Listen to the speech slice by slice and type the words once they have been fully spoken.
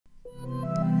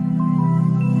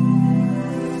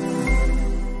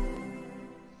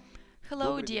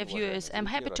dear viewers, I'm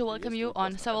happy to welcome you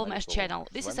on Sovelmash channel.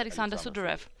 This is Alexander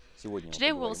Sudarev.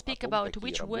 Today we will speak about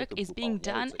which work is being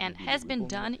done and has been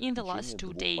done in the last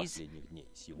 2 days,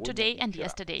 today and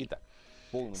yesterday.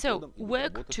 So,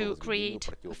 work to create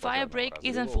a firebreak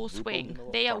is in full swing.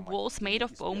 They are walls made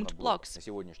of foamed blocks.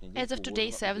 As of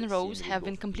today, 7 rows have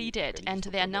been completed, and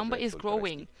their number is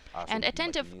growing. And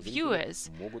attentive viewers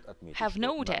have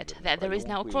noted that there is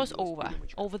now crossover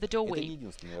over the doorway.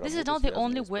 This is not the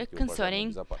only work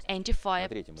concerning anti-fire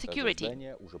security.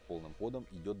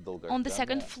 On the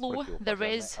second floor, there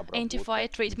is anti-fire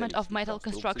treatment of metal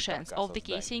constructions of the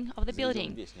casing of the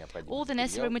building. All the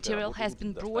necessary material has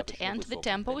been brought, and the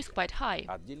tempo is quite high.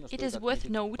 It is worth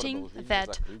noting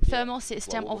that thermal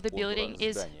system of the building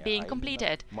is being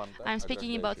completed. I'm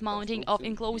speaking about mounting of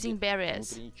enclosing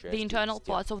barriers, the internal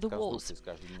parts of the walls.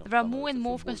 There are more and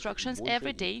more constructions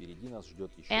every day,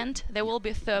 and there will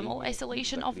be thermal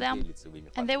isolation of them,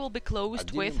 and they will be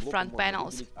closed with front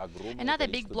panels. Another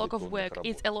big block of work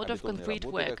is a lot of concrete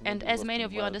work, and as many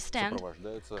of you understand,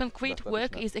 concrete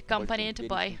work is accompanied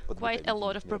by quite a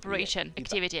lot of preparation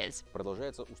activities.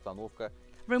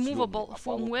 Removable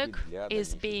formwork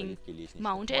is being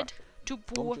mounted to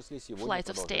pour flights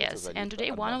of stairs, and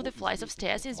today one of the flights of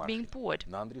stairs is being poured.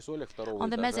 On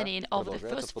the mezzanine of the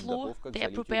first floor, they are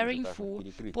preparing for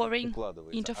pouring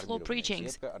interfloor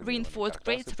breachings. Reinforced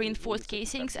grates, reinforced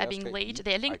casings are being laid,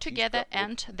 they are linked together,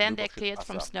 and then they are cleared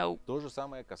from snow.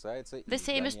 The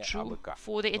same is true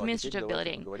for the administrative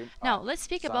building. Now, let's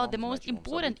speak about the most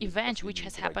important event which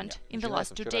has happened in the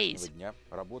last 2 days.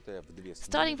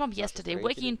 Starting from yesterday,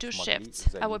 working in 2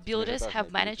 shifts, our builders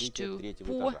have managed to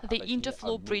pour the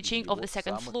interfloor breaching of the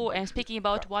second floor. I'm speaking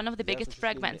about one of the biggest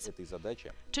fragments.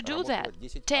 To do that,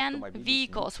 10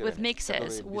 vehicles with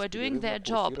mixers were doing their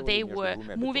job. They were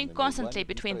moving constantly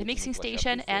between the mixing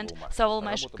station and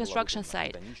Sovelmash construction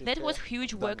site. That was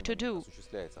huge work to do.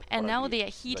 And now they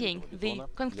are heating the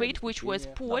concrete which was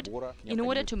poured in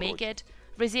order to make it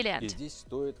resilient.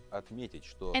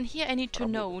 And here I need to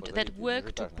note that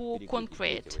work to pour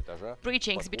concrete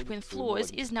breachings between floors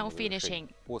is now finishing.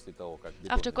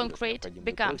 After concrete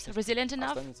becomes resilient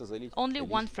enough, only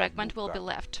 1 fragment will be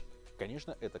left.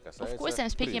 Of course, I'm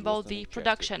speaking about the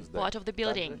production part of the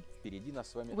building.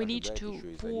 We need to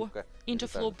pour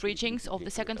interfloor breachings of the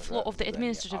second floor of the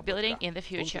administrative building in the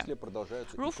future.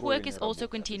 Roof work is also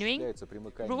continuing.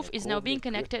 Roof is now being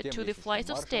connected to the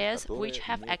flights of stairs which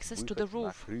have access to the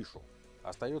roof.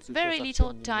 Very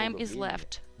little time is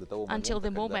left until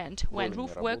the moment when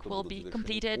roof work will be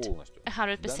completed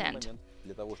 100%.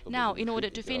 Now, in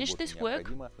order to finish this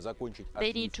work,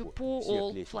 they need to pour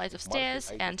all flights of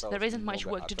stairs, and there isn't much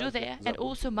work to do there, and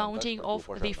also mounting of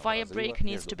the firebreak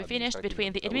needs to be finished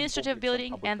between the administrative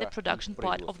building and the production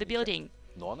part of the building.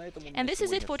 And this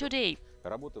is it for today.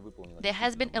 There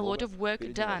has been a lot of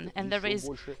work done, and there is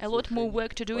a lot more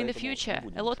work to do in the future,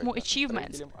 a lot more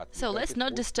achievements. So let's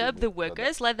not disturb the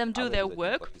workers, let them do their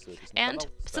work, and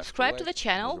subscribe to the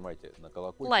channel,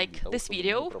 like this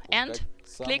video, and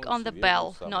click on the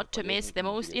bell not to miss the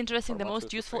most interesting, the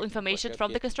most useful information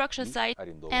from the construction site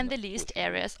and the leased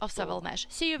areas of Sovelmash.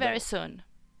 See you very soon!